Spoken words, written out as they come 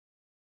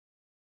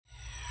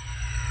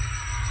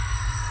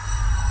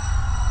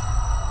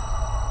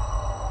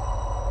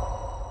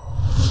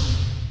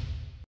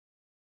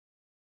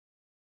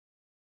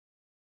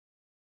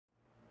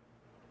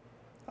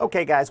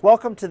Okay guys,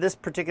 welcome to this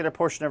particular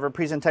portion of our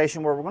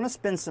presentation where we're going to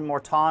spend some more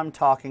time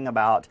talking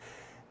about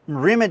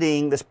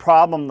remedying this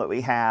problem that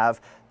we have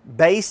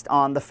based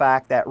on the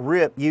fact that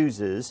RIP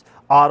uses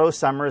auto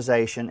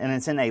summarization and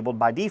it's enabled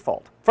by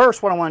default.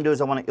 First, what I want to do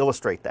is I want to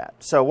illustrate that.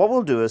 So what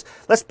we'll do is,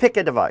 let's pick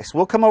a device.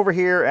 We'll come over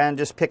here and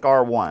just pick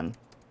R1. And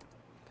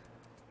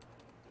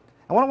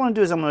what I want to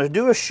do is I'm going to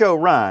do a show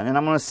run and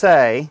I'm going to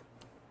say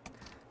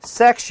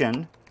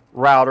section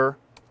router,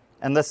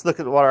 and let's look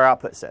at what our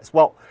output says.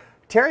 Well,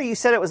 Terry, you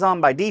said it was on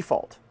by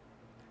default.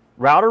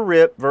 Router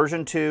RIP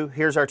version 2,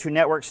 here's our two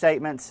network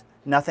statements,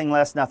 nothing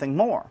less, nothing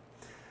more.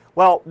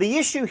 Well, the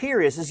issue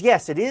here is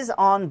yes, it is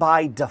on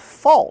by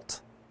default,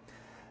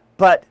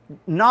 but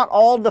not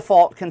all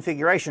default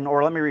configuration,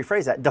 or let me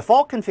rephrase that,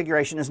 default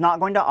configuration is not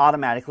going to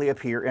automatically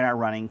appear in our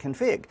running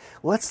config.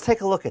 Let's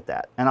take a look at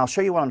that, and I'll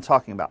show you what I'm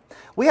talking about.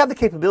 We have the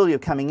capability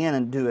of coming in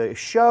and do a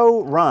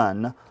show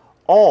run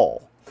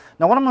all.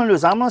 Now what I'm going to do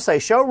is I'm going to say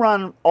show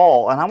run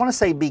all, and I want to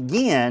say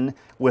begin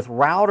with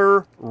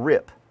router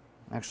RIP.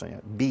 Actually,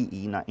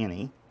 BE, not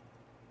NE.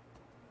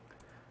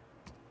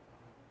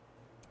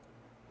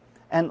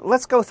 And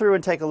let's go through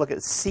and take a look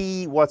at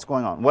see what's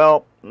going on.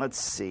 Well, let's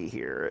see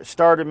here. It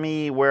started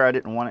me where I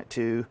didn't want it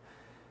to,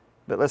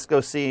 but let's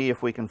go see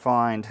if we can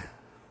find,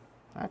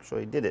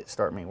 actually did it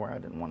start me where I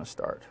didn't want to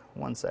start.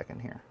 1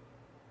 second here.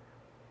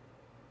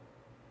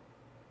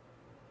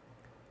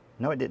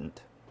 No, it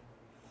didn't.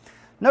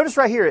 Notice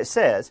right here it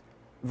says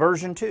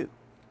version 2.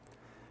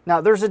 Now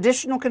there's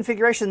additional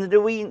configuration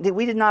that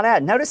we did not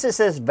add. Notice it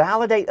says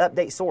validate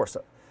update source,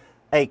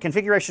 a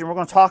configuration we're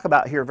going to talk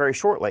about here very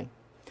shortly.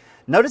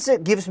 Notice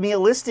it gives me a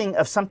listing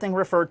of something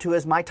referred to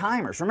as my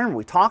timers. Remember,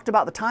 we talked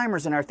about the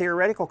timers in our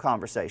theoretical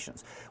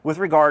conversations with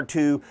regard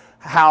to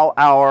how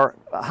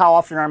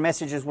often our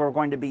messages were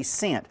going to be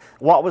sent,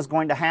 what was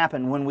going to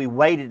happen when we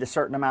waited a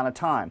certain amount of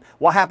time,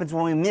 what happens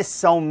when we miss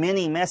so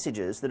many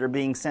messages that are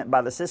being sent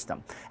by the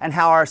system, and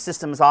how our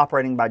system is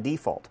operating by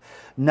default.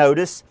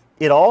 Notice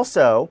it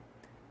also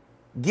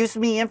gives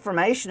me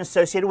information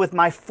associated with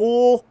my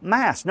full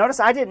mask. Notice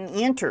I didn't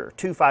enter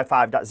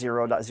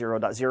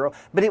 255.0.0.0,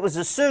 but it was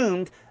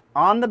assumed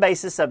on the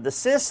basis of the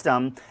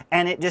system,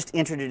 and it just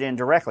entered it in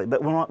directly.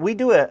 But when we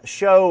do a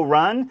show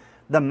run,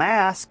 the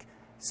mask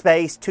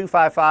space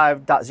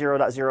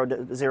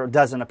 255.0.0.0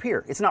 doesn't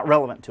appear. It's not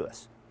relevant to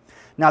us.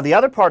 Now the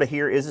other part of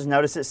here is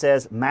notice it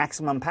says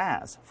maximum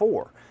paths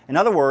 4. In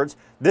other words,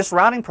 this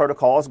routing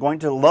protocol is going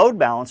to load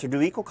balance or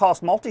do equal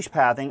cost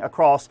multipathing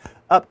across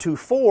up to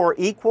 4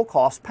 equal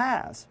cost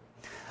paths.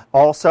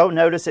 Also,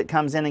 notice it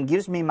comes in and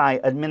gives me my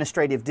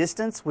administrative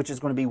distance, which is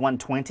going to be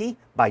 120.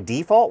 By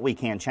default, we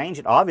can change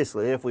it,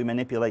 obviously, if we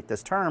manipulate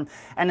this term.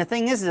 And the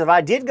thing is if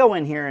I did go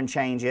in here and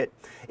change it,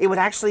 it would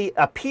actually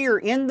appear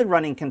in the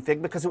running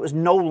config because it was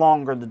no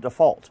longer the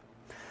default.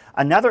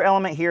 Another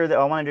element here that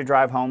I wanted to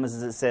drive home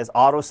is it says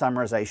auto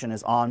summarization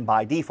is on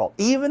by default,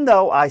 even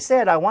though I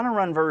said I want to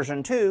run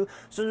version 2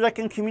 so that I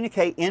can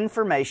communicate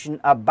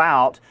information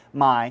about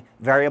my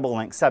variable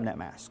length subnet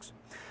masks.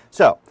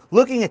 So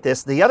looking at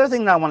this, the other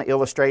thing that I want to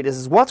illustrate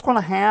is what's going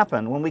to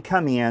happen when we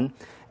come in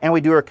and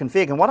we do our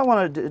config. And what I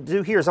want to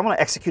do here is I want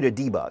to execute a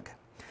debug.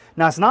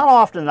 Now it's not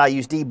often that I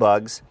use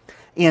debugs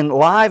in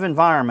live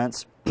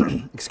environments,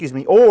 excuse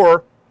me,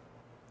 or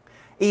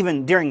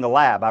even during the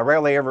lab. I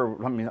rarely ever,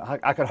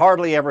 I could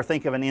hardly ever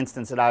think of an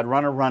instance that I'd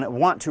want to run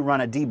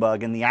a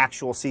debug in the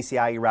actual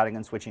CCIE routing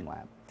and switching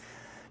lab.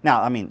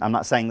 Now, I'm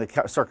not saying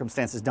the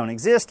circumstances don't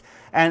exist,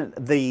 and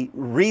the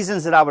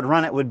reasons that I would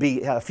run it would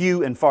be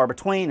few and far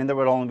between, and there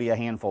would only be a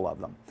handful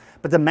of them.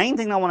 But the main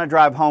thing I want to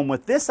drive home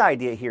with this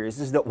idea here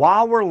is that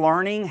while we're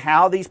learning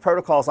how these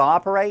protocols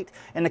operate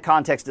in the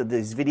context of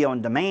these video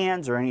on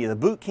demands or any of the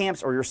boot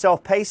camps or your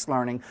self-paced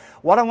learning,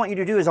 what I want you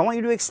to do is I want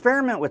you to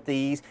experiment with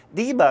these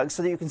debugs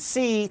so that you can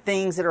see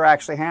things that are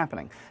actually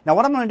happening. Now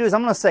what I'm going to do is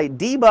I'm going to say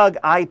debug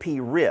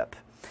IP RIP.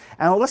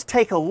 And let's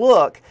take a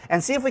look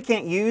and see if we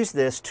can't use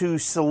this to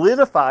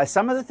solidify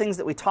some of the things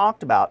that we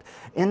talked about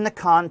in the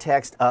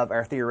context of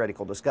our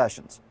theoretical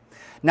discussions.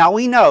 Now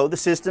we know the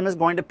system is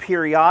going to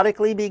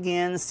periodically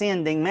begin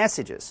sending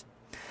messages,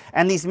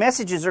 and these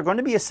messages are going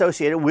to be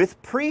associated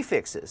with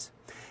prefixes.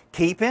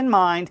 Keep in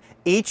mind,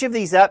 each of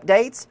these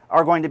updates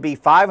are going to be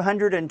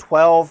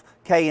 512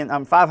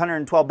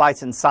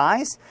 bytes in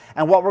size,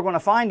 and what we're going to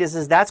find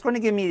is that's going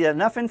to give me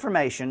enough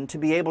information to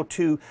be able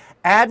to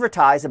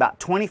advertise about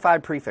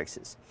 25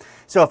 prefixes.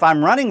 So if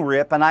I'm running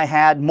RIP and I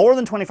had more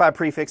than 25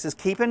 prefixes,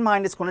 keep in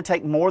mind it's going to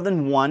take more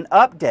than one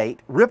update,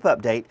 RIP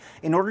update,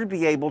 in order to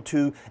be able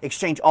to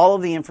exchange all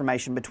of the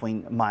information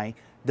between my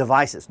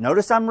devices.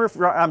 Notice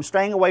I'm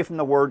staying away from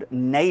the word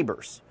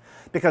neighbors,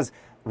 because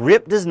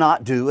RIP does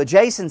not do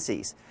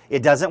adjacencies.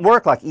 It doesn't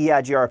work like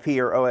EIGRP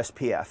or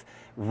OSPF.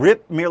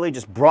 RIP merely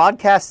just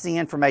broadcasts the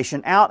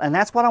information out, and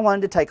that's what I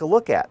wanted to take a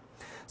look at.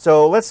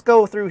 So let's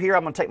go through here.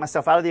 I'm going to take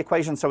myself out of the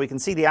equation so we can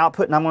see the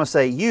output, and I'm going to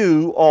say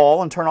you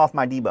all and turn off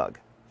my debug.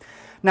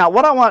 Now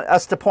what I want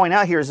us to point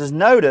out here is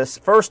notice,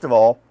 first of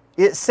all,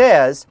 it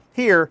says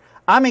here,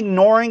 I'm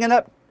ignoring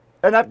an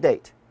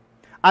update.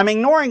 I'm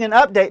ignoring an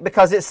update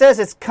because it says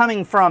it's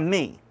coming from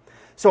me.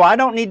 So I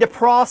don't need to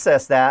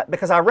process that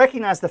because I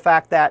recognize the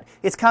fact that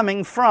it's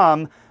coming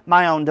from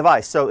my own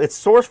device. So it's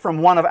sourced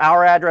from one of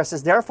our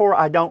addresses, therefore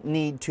I don't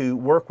need to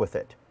work with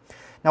it.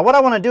 Now what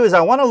I want to do is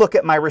I want to look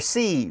at my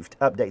received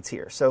updates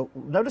here. So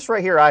notice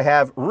right here I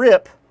have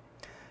RIP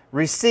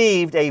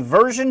received a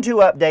version 2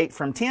 update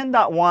from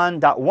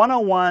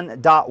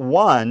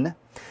 10.1.101.1,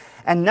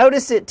 and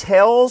notice it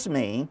tells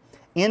me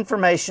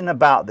information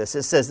about this.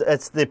 It says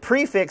it's the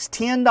prefix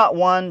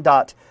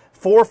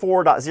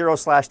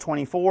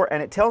 10.1.44.0/24,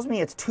 and it tells me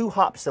it's 2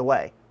 hops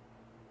away.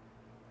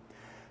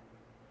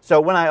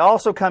 So when I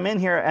also come in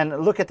here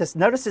and look at this,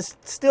 notice it's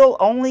still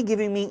only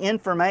giving me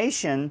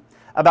information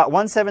about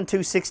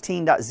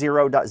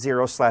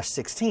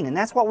 172.16.0.0/16, and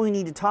that's what we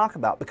need to talk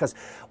about because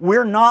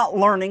we're not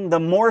learning the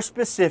more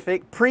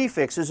specific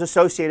prefixes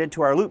associated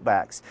to our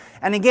loopbacks.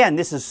 And again,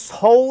 this is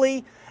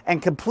wholly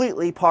and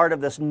completely part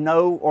of this this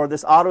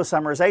auto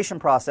summarization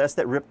process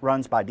that RIP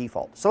runs by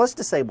default. So let's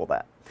disable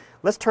that.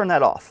 Let's turn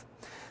that off.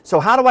 So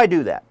how do I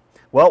do that?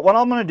 Well, what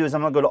I'm going to do is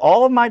I'm going to go to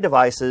all of my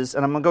devices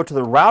and I'm going to go to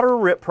the router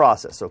RIP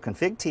process. So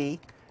config T,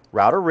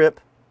 router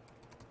RIP,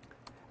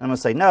 and I'm going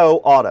to say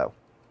no auto.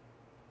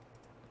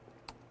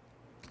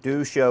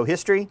 Do show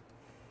history.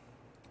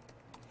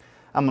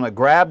 I'm going to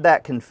grab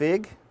that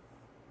config.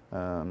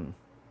 No,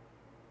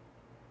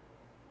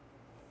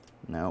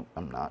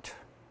 I'm not.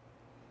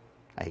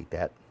 I hate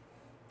that.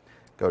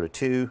 Go to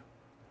 2,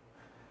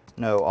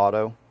 no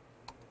auto.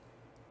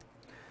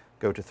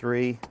 Go to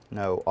 3,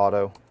 no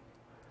auto.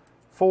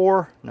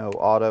 4, no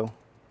auto.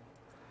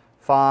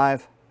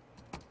 5,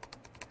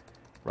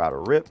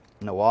 router RIP,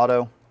 no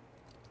auto.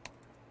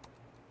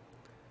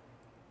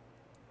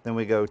 Then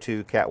we go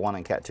to Cat 1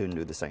 and Cat 2 and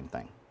do the same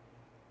thing.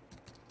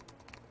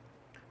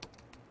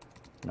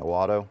 No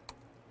auto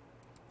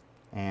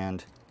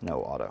and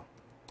no auto.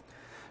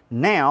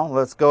 Now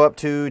let's go up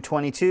to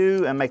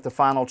 22 and make the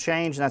final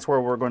change, and that's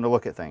where we're going to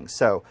look at things.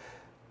 So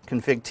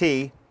config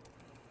T,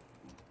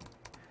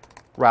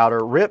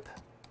 router RIP,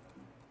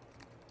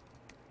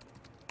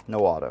 no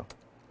auto.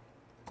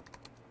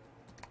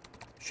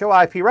 Show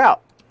IP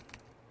route.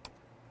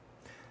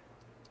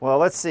 Well,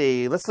 let's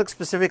see. Let's look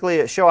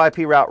specifically at show IP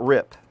route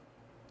RIP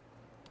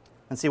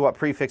and see what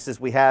prefixes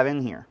we have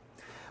in here.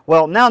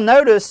 Well, now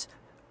notice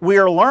we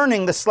are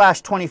learning the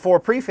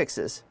 /24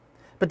 prefixes.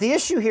 But the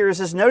issue here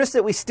is notice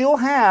that we still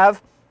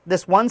have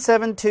this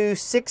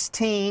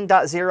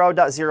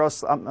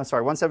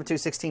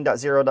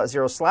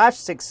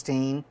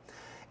 172.16.0.0/16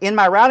 in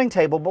my routing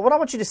table. But what I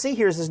want you to see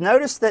here is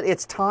notice that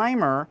its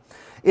timer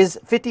is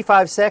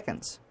 55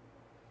 seconds.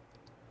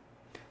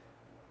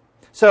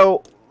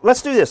 So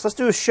let's do this. Let's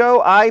do a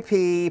show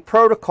IP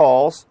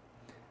protocols,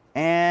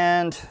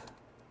 and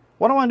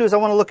what I want to do is I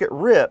want to look at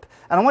RIP,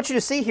 and I want you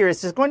to see here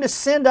it's going to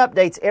send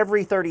updates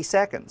every 30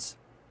 seconds.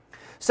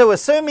 So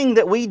assuming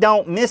that we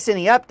don't miss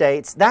any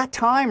updates, that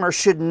timer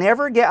should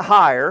never get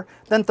higher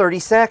than 30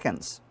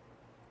 seconds.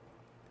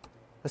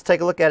 Let's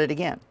take a look at it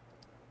again.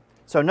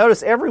 So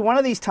notice every one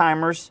of these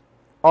timers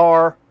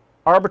are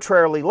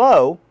arbitrarily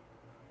low,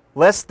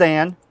 less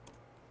than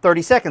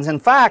 30 seconds.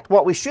 In fact,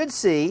 what we should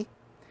see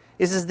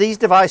is these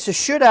devices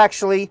should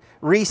actually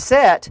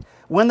reset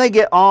when they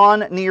get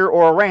on, near,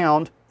 or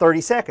around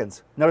 30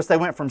 seconds. Notice they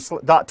went from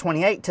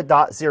 .28 to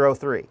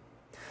 .03.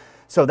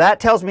 So that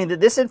tells me that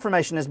this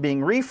information is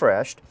being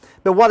refreshed,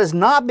 but what is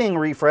not being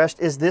refreshed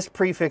is this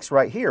prefix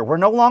right here. We're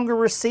no longer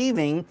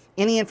receiving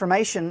any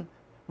information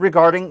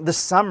regarding the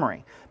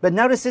summary. But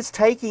notice it's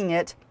taking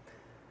it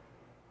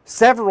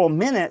several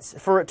minutes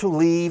for it to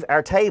leave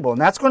our table.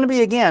 And that's going to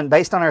be, again,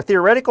 based on our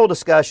theoretical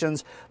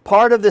discussions,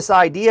 part of this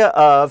idea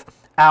of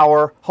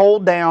our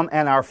hold down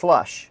and our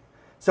flush.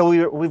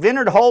 So we've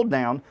entered hold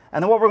down,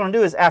 and then what we're going to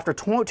do is after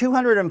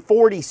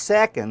 240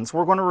 seconds,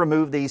 we're going to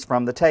remove these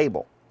from the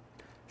table.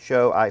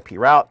 Show IP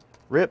route,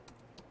 RIP.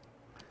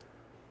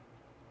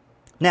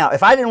 Now,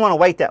 if I didn't want to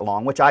wait that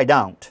long, which I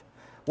don't,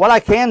 what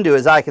I can do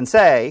is I can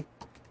say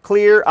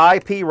clear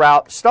IP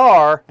route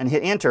star and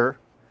hit enter.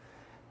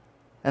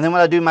 And then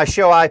when I do my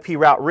show IP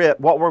route RIP,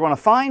 what we're going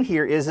to find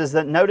here is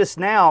that notice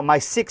now my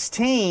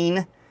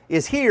 16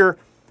 is here,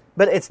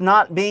 but it's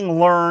not being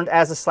learned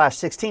as a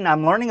 /16.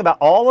 I'm learning about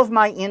all of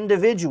my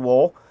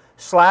individual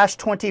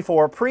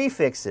 /24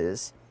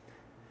 prefixes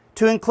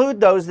to include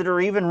those that are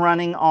even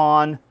running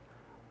on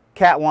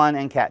Cat 1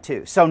 and Cat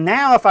 2. So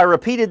now if I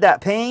repeated that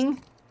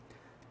ping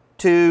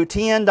to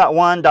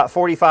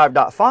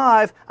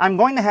 10.1.45.5, I'm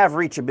going to have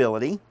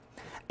reachability,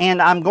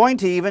 and I'm going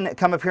to even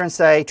come up here and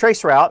say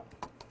trace route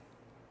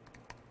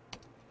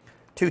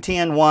to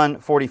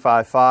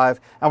 10.1.45.5,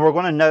 and we're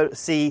going to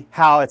see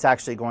how it's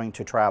actually going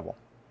to travel.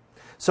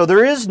 So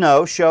there is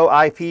no show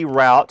IP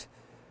route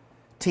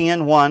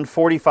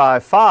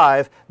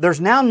 10.1.45.5. There's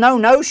now no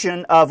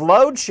notion of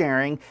load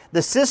sharing.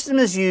 The system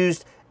has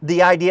used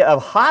the idea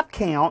of hop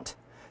count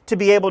to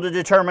be able to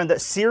determine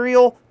that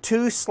serial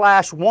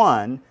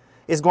 2/1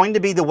 is going to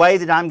be the way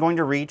that I'm going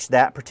to reach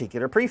that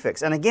particular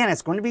prefix. And again,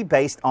 it's going to be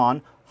based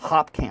on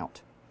hop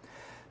count.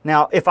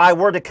 Now, if I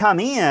were to come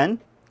in,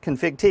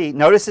 config T,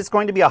 notice it's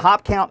going to be a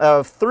hop count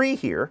of 3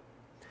 here.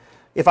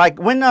 if I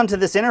went onto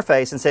this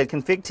interface and said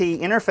config t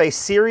interface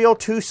serial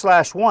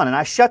 2/1 and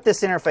I shut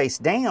this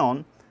interface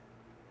down,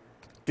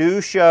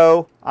 do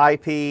show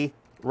IP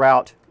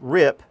route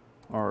RIP,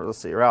 or let's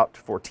see, route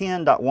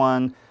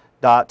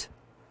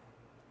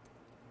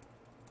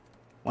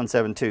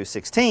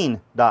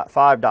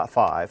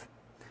 410.1.172.16.5.5.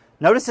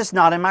 Notice it's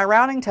not in my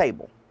routing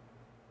table.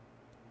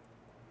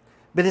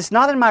 But it's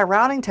not in my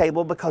routing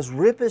table because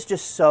RIP is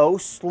just so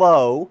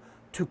slow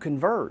to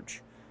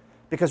converge.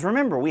 Because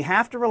remember, we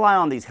have to rely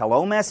on these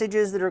hello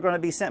messages that are going to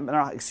be sent,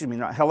 excuse me,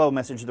 not hello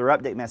messages, they're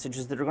update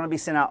messages that are going to be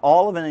sent out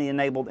all of the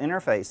enabled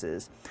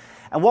interfaces.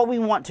 And what we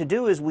want to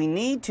do is we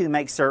need to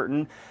make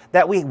certain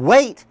that we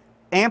wait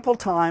ample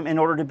time in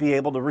order to be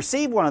able to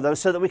receive one of those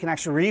so that we can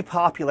actually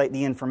repopulate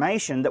the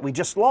information that we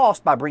just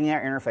lost by bringing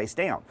our interface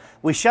down.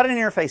 We shut an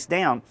interface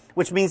down,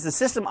 which means the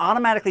system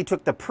automatically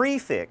took the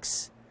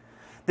prefix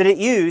that it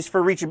used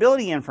for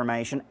reachability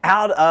information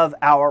out of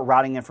our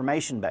routing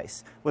information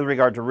base with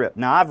regard to RIP.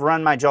 Now, I've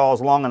run my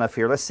jaws long enough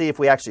here. Let's see if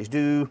we actually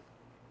do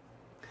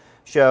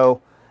show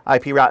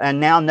IP route. And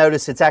now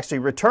notice it's actually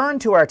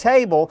returned to our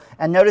table,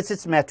 and notice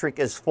its metric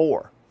is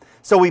 4.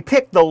 So we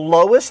picked the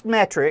lowest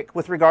metric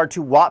with regard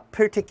to what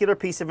particular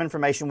piece of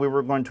information we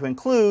were going to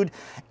include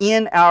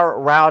in our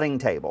routing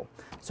table.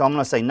 So I'm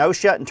going to say no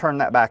shut and turn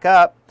that back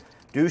up.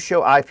 Do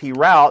show IP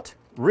route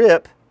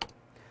RIP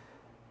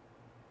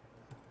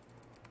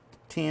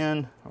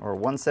 10 or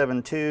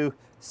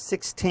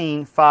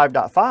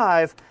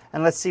 172.16.5.5,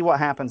 and let's see what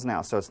happens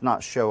now. So it's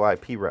not show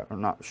IP route, or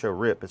not show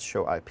RIP, it's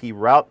show IP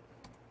route.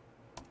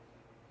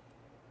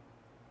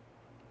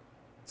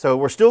 So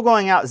we're still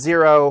going out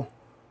 0.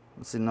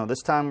 Let's see, no,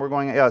 this time we're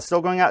going, yeah, it's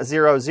still going out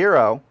 0,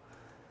 0.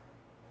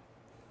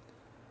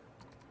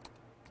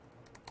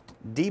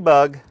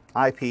 Debug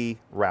IP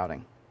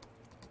routing.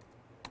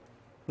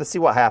 Let's see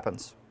what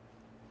happens.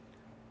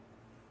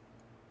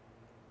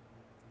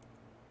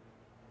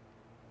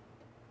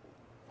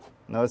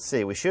 Now let's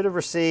see, we should have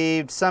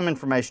received some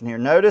information here.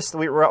 Notice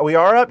we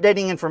are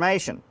updating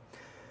information.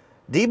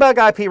 Debug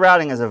IP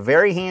routing is a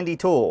very handy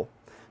tool.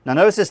 Now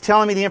notice it's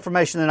telling me the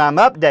information that I'm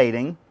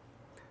updating,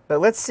 but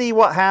let's see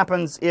what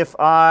happens if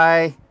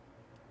I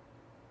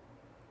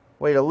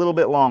wait a little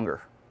bit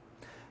longer.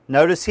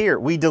 Notice here,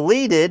 we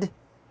deleted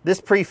this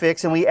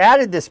prefix and we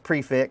added this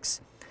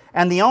prefix,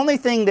 and the only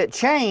thing that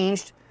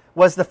changed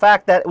was the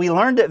fact that we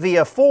learned it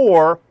via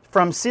 4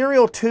 from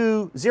serial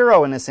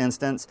 2.0 in this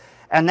instance,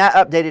 and that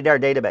updated our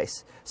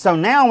database. So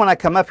now when I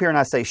come up here and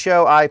I say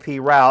show IP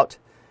route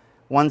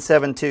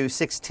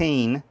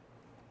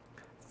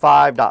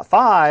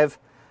 172.16.5.5,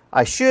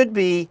 I should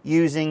be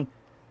using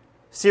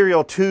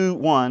serial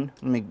 2.1.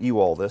 Let me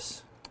U-all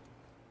this.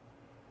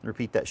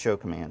 Repeat that show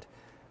command.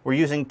 We're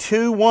using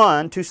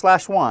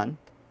 2/1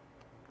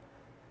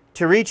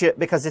 to reach it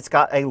because it's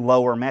got a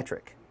lower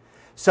metric.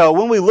 So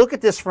when we look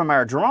at this from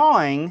our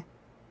drawing,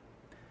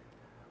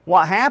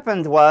 what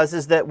happened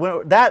was that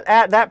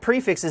that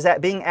prefix is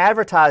being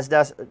advertised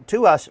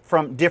to us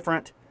from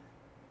different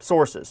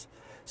sources.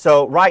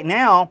 So right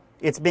now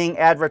it's being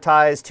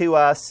advertised to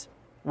us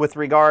with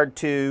regard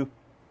to,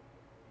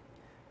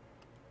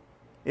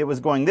 it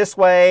was going this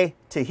way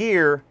to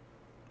here,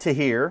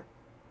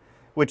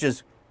 which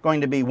is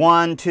going to be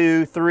 1,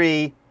 2,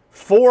 3,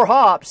 4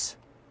 hops,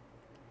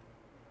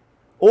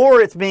 or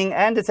it's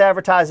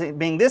advertising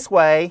being this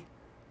way,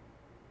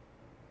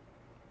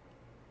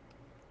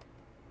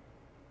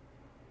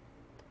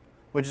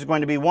 which is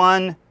going to be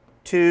 1,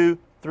 2,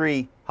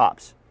 3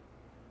 hops.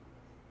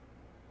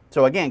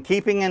 So again,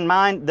 keeping in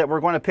mind that we're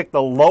going to pick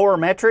the lower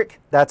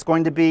metric, that's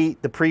going to be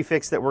the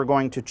prefix that we're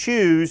going to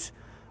choose,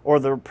 or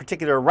the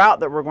particular route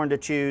that we're going to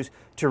choose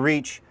to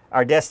reach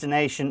our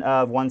destination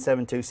of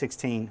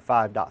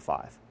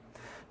 172.16.5.5.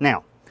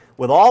 Now,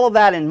 with all of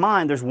that in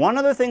mind, there's one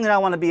other thing that I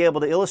want to be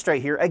able to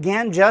illustrate here,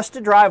 again, just to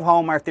drive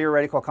home our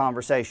theoretical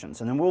conversations,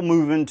 and then we'll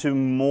move into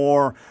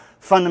more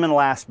fundamental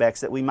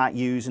aspects that we might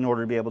use in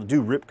order to be able to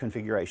do RIP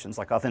configurations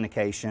like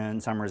authentication,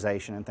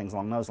 summarization, and things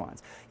along those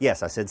lines.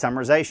 Yes, I said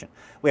summarization.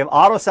 We have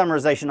auto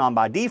summarization on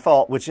by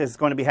default, which is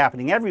going to be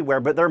happening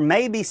everywhere, but there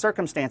may be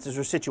circumstances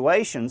or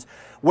situations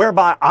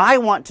whereby I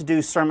want to do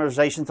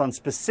summarizations on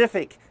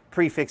specific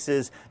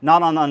prefixes,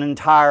 not on an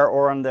entire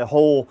or on the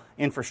whole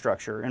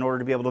infrastructure, in order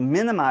to be able to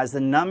minimize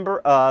the number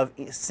of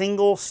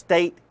single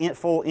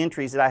stateful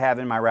entries that I have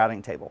in my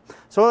routing table.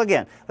 So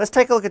again, let's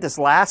take a look at this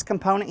last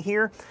component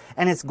here,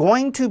 and it's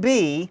going to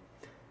be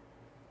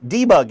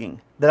debugging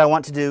that I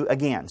want to do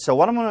again. So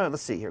what I'm going to,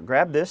 let's see here,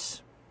 grab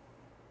this.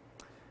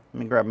 Let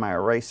me grab my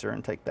eraser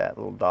and take that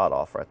little dot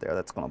off right there.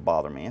 That's going to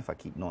bother me if I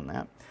keep doing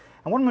that.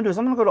 And what I'm going to do is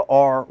I'm going to go to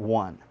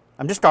R1.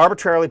 I'm just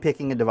arbitrarily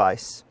picking a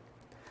device.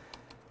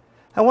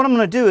 And what I'm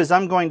going to do is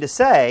I'm going to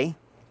say,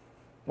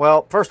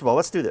 well, first of all,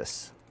 let's do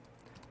this.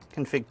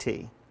 Config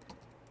T.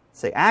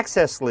 Say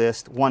access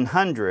list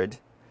 100.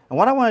 And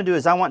what I want to do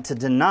is I want to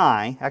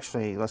deny,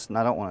 actually,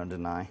 I don't want to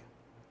deny.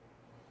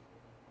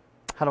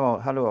 How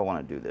do I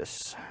want to do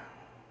this?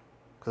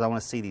 Because I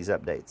want to see these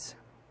updates.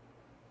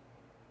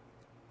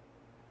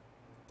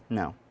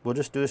 No, we'll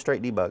just do a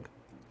straight debug.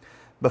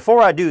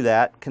 Before I do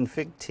that,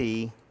 config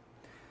T,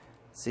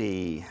 let's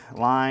see,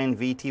 line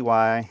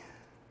VTY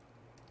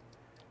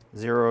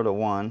 0 to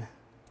 1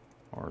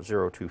 or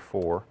 0 to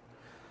 4,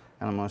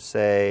 and I'm going to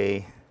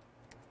say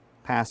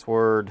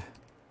password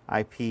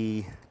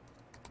IP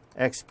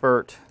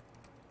expert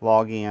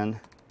login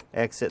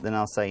exit, then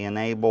I'll say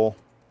enable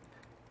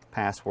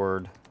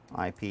password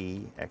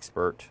IP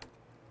expert.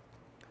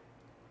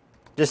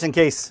 Just in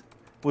case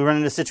we run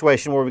into a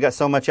situation where we've got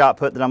so much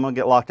output that I'm going to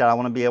get locked out, I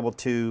want to be able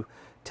to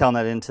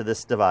telnet into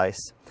this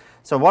device.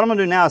 So what I'm going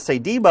to do now is say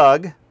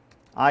debug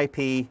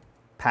IP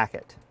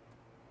packet.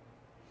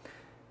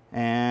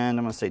 And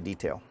I'm going to say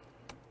detail.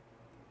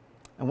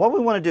 And what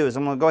we want to do is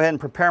I'm going to go ahead and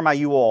prepare my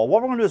URL.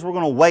 What we're going to do is we're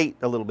going to wait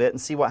a little bit and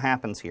see what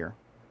happens here.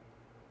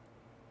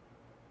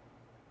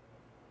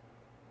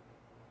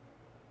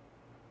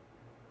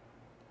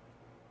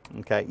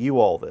 Okay,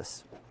 URL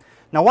this.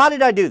 Now why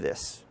did I do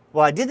this?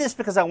 Well, I did this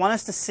because I want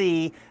us to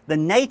see the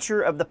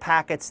nature of the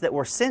packets that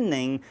we're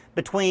sending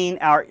between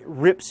our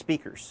RIP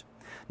speakers.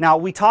 Now,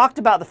 we talked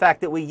about the fact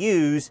that we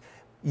use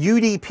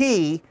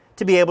UDP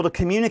to be able to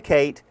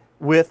communicate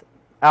with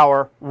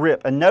our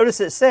RIP. And notice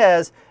it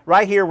says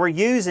right here we're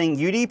using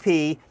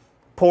UDP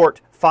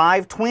port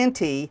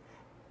 520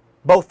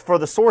 both for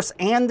the source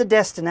and the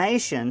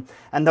destination,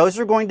 and those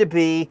are going to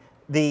be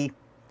the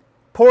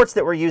ports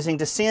that we're using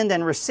to send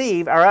and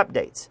receive our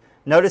updates.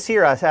 Notice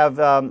here I have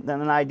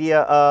an idea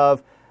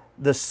of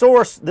the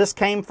source. This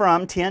came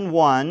from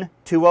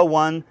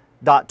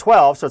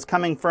 10.1.201.12, so it's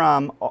coming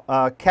from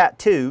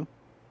Cat2.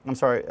 I'm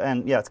sorry,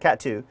 and yeah, it's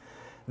Cat2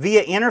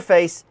 via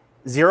interface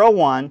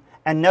 01.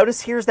 And notice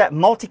here's that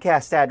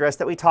multicast address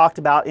that we talked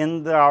about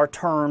in our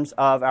terms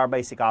of our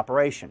basic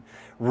operation.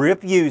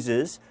 RIP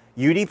uses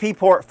UDP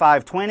port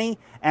 520,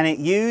 and it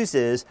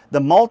uses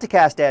the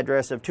multicast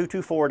address of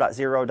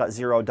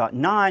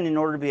 224.0.0.9 in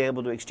order to be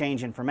able to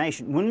exchange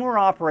information when we're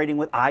operating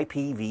with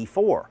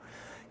IPv4.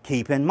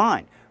 Keep in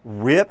mind,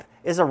 RIP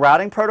is a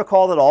routing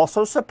protocol that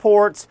also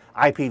supports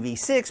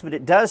IPv6, but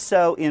it does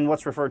so in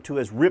what's referred to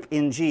as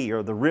RIPNG,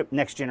 or the RIP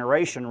Next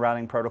Generation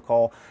routing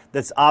protocol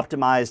that's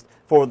optimized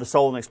for the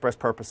sole and express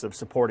purpose of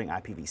supporting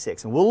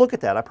IPv6. And we'll look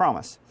at that, I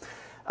promise.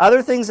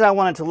 Other things that I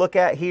wanted to look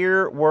at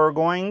here were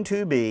going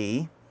to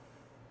be,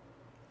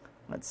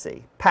 let's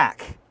see,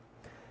 PAC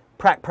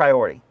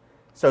priority.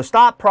 So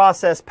stop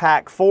process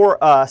PAC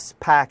for us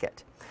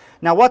packet.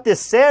 Now what this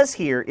says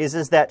here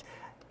is that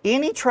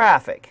any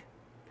traffic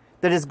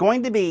that is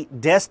going to be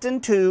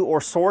destined to or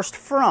sourced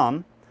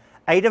from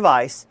a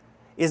device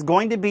is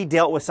going to be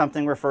dealt with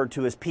something referred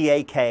to as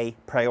PAK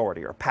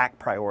priority or PAC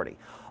priority.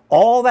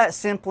 All that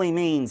simply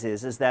means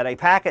is that a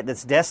packet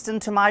that's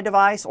destined to my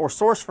device or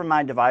sourced from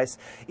my device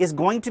is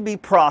going to be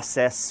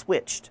process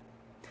switched.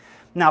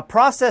 Now,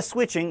 process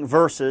switching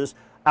versus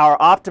our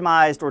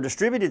optimized or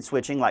distributed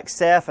switching like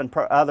Ceph and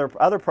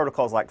other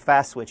protocols like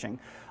fast switching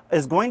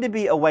is going to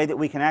be a way that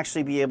we can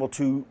actually be able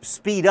to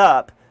speed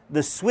up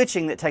the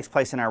switching that takes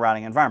place in our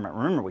routing environment.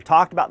 Remember, we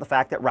talked about the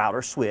fact that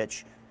routers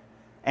switch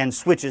and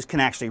switches can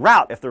actually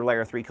route if they're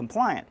layer 3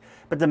 compliant.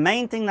 But the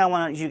main thing that I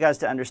want you guys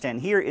to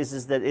understand here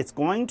is that it's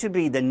going to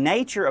be the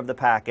nature of the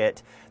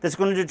packet that's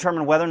going to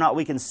determine whether or not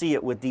we can see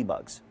it with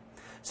debugs.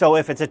 So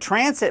if it's a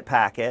transit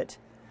packet,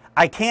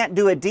 I can't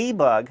do a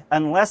debug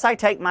unless I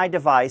take my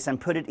device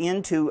and put it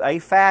into a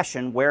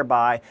fashion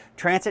whereby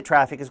transit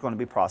traffic is going to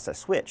be process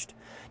switched.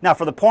 Now,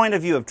 for the point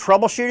of view of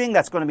troubleshooting,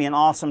 that's going to be an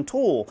awesome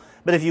tool.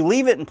 But if you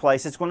leave it in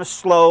place, it's going to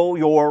slow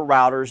your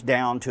routers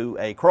down to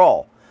a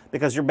crawl,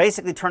 because you're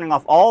basically turning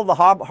off all the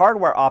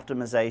hardware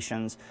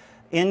optimizations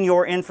in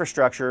your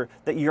infrastructure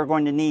that you're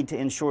going to need to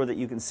ensure that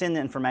you can send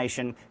the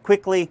information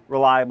quickly,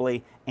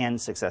 reliably,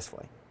 and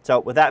successfully. So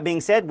with that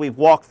being said, we've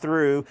walked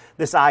through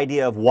this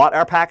idea of what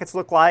our packets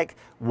look like,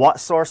 what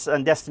source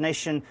and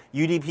destination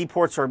UDP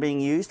ports are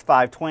being used,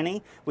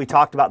 520. We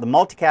talked about the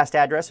multicast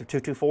address of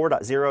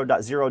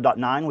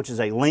 224.0.0.9, which is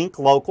a link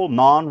local,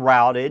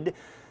 non-routed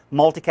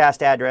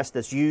multicast address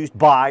that's used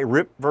by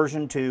RIP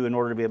version 2 in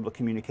order to be able to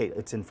communicate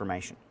its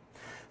information.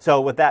 So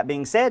with that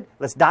being said,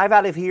 let's dive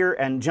out of here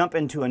and jump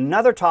into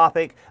another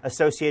topic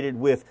associated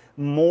with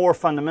more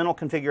fundamental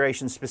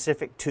configurations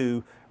specific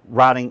to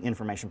routing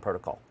information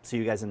protocol. See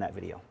you guys in that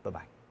video.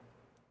 Bye-bye.